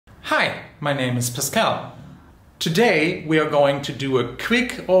Hi, my name is Pascal. Today we are going to do a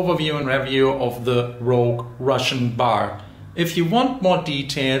quick overview and review of the Rogue Russian bar. If you want more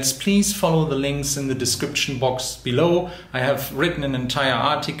details, please follow the links in the description box below. I have written an entire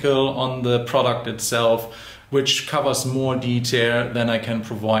article on the product itself, which covers more detail than I can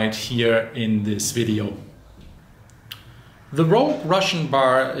provide here in this video. The Rogue Russian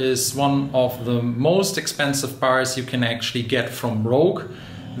bar is one of the most expensive bars you can actually get from Rogue.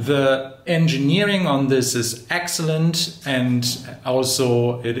 The engineering on this is excellent, and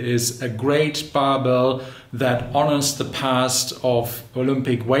also it is a great barbell that honors the past of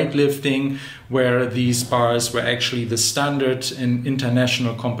Olympic weightlifting, where these bars were actually the standard in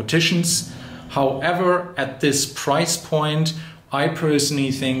international competitions. However, at this price point, I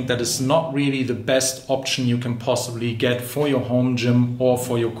personally think that is not really the best option you can possibly get for your home gym or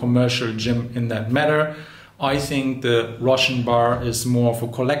for your commercial gym in that matter. I think the Russian bar is more of a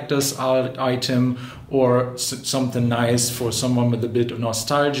collector's item, or something nice for someone with a bit of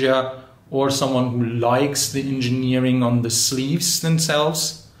nostalgia, or someone who likes the engineering on the sleeves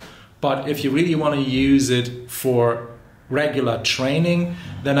themselves. But if you really want to use it for regular training,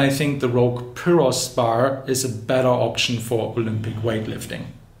 then I think the Rogue Pyrros bar is a better option for Olympic weightlifting.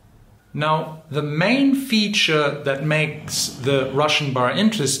 Now, the main feature that makes the Russian bar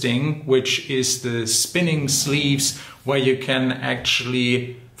interesting, which is the spinning sleeves, where you can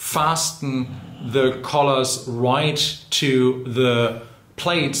actually fasten the collars right to the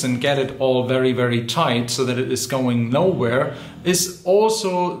plates and get it all very, very tight so that it is going nowhere, is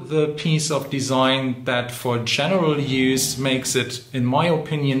also the piece of design that for general use makes it, in my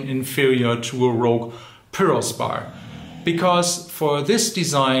opinion, inferior to a Rogue Pyrros bar. Because for this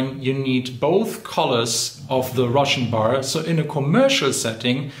design you need both collars of the Russian bar. So in a commercial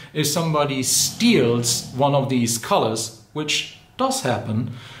setting, if somebody steals one of these collars, which does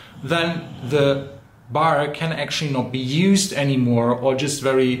happen, then the bar can actually not be used anymore, or just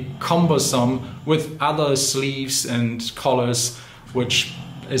very cumbersome with other sleeves and collars, which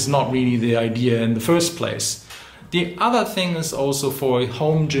is not really the idea in the first place. The other thing is also for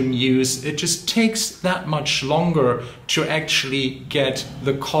home gym use, it just takes that much longer to actually get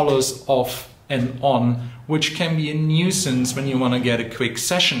the collars off and on, which can be a nuisance when you want to get a quick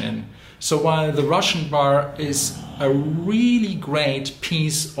session in. So while the Russian bar is a really great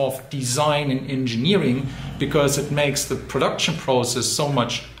piece of design and engineering, because it makes the production process so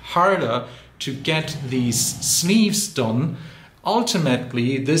much harder to get these sleeves done,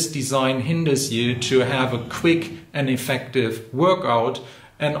 ultimately this design hinders you to have a quick and effective workout.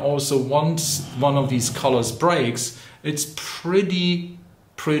 And also once one of these collars breaks, it's pretty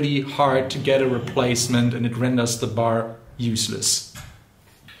hard to get a replacement, and it renders the bar useless.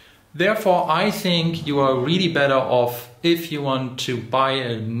 Therefore, I think you are really better off if you want to buy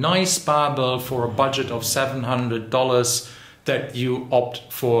a nice barbell for a budget of $700, that you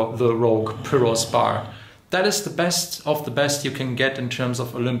opt for the Rogue Pyrros bar. That is the best of the best you can get in terms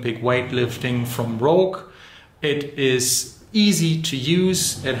of Olympic weightlifting from Rogue. It is easy to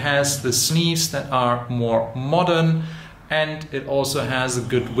use, it has the sleeves that are more modern, and it also has a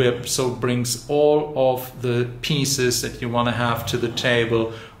good whip, so it brings all of the pieces that you want to have to the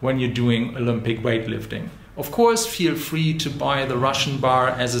table when you're doing Olympic weightlifting. Of course, feel free to buy the Russian bar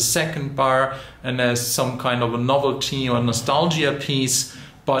as a second bar and as some kind of a novelty or nostalgia piece,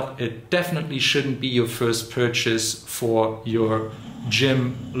 but it definitely shouldn't be your first purchase for your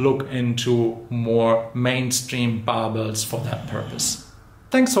gym. Look into more mainstream barbells for that purpose.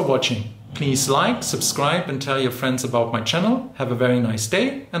 Thanks for watching. Please like, subscribe, and tell your friends about my channel. Have a very nice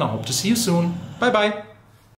day, and I hope to see you soon. Bye bye.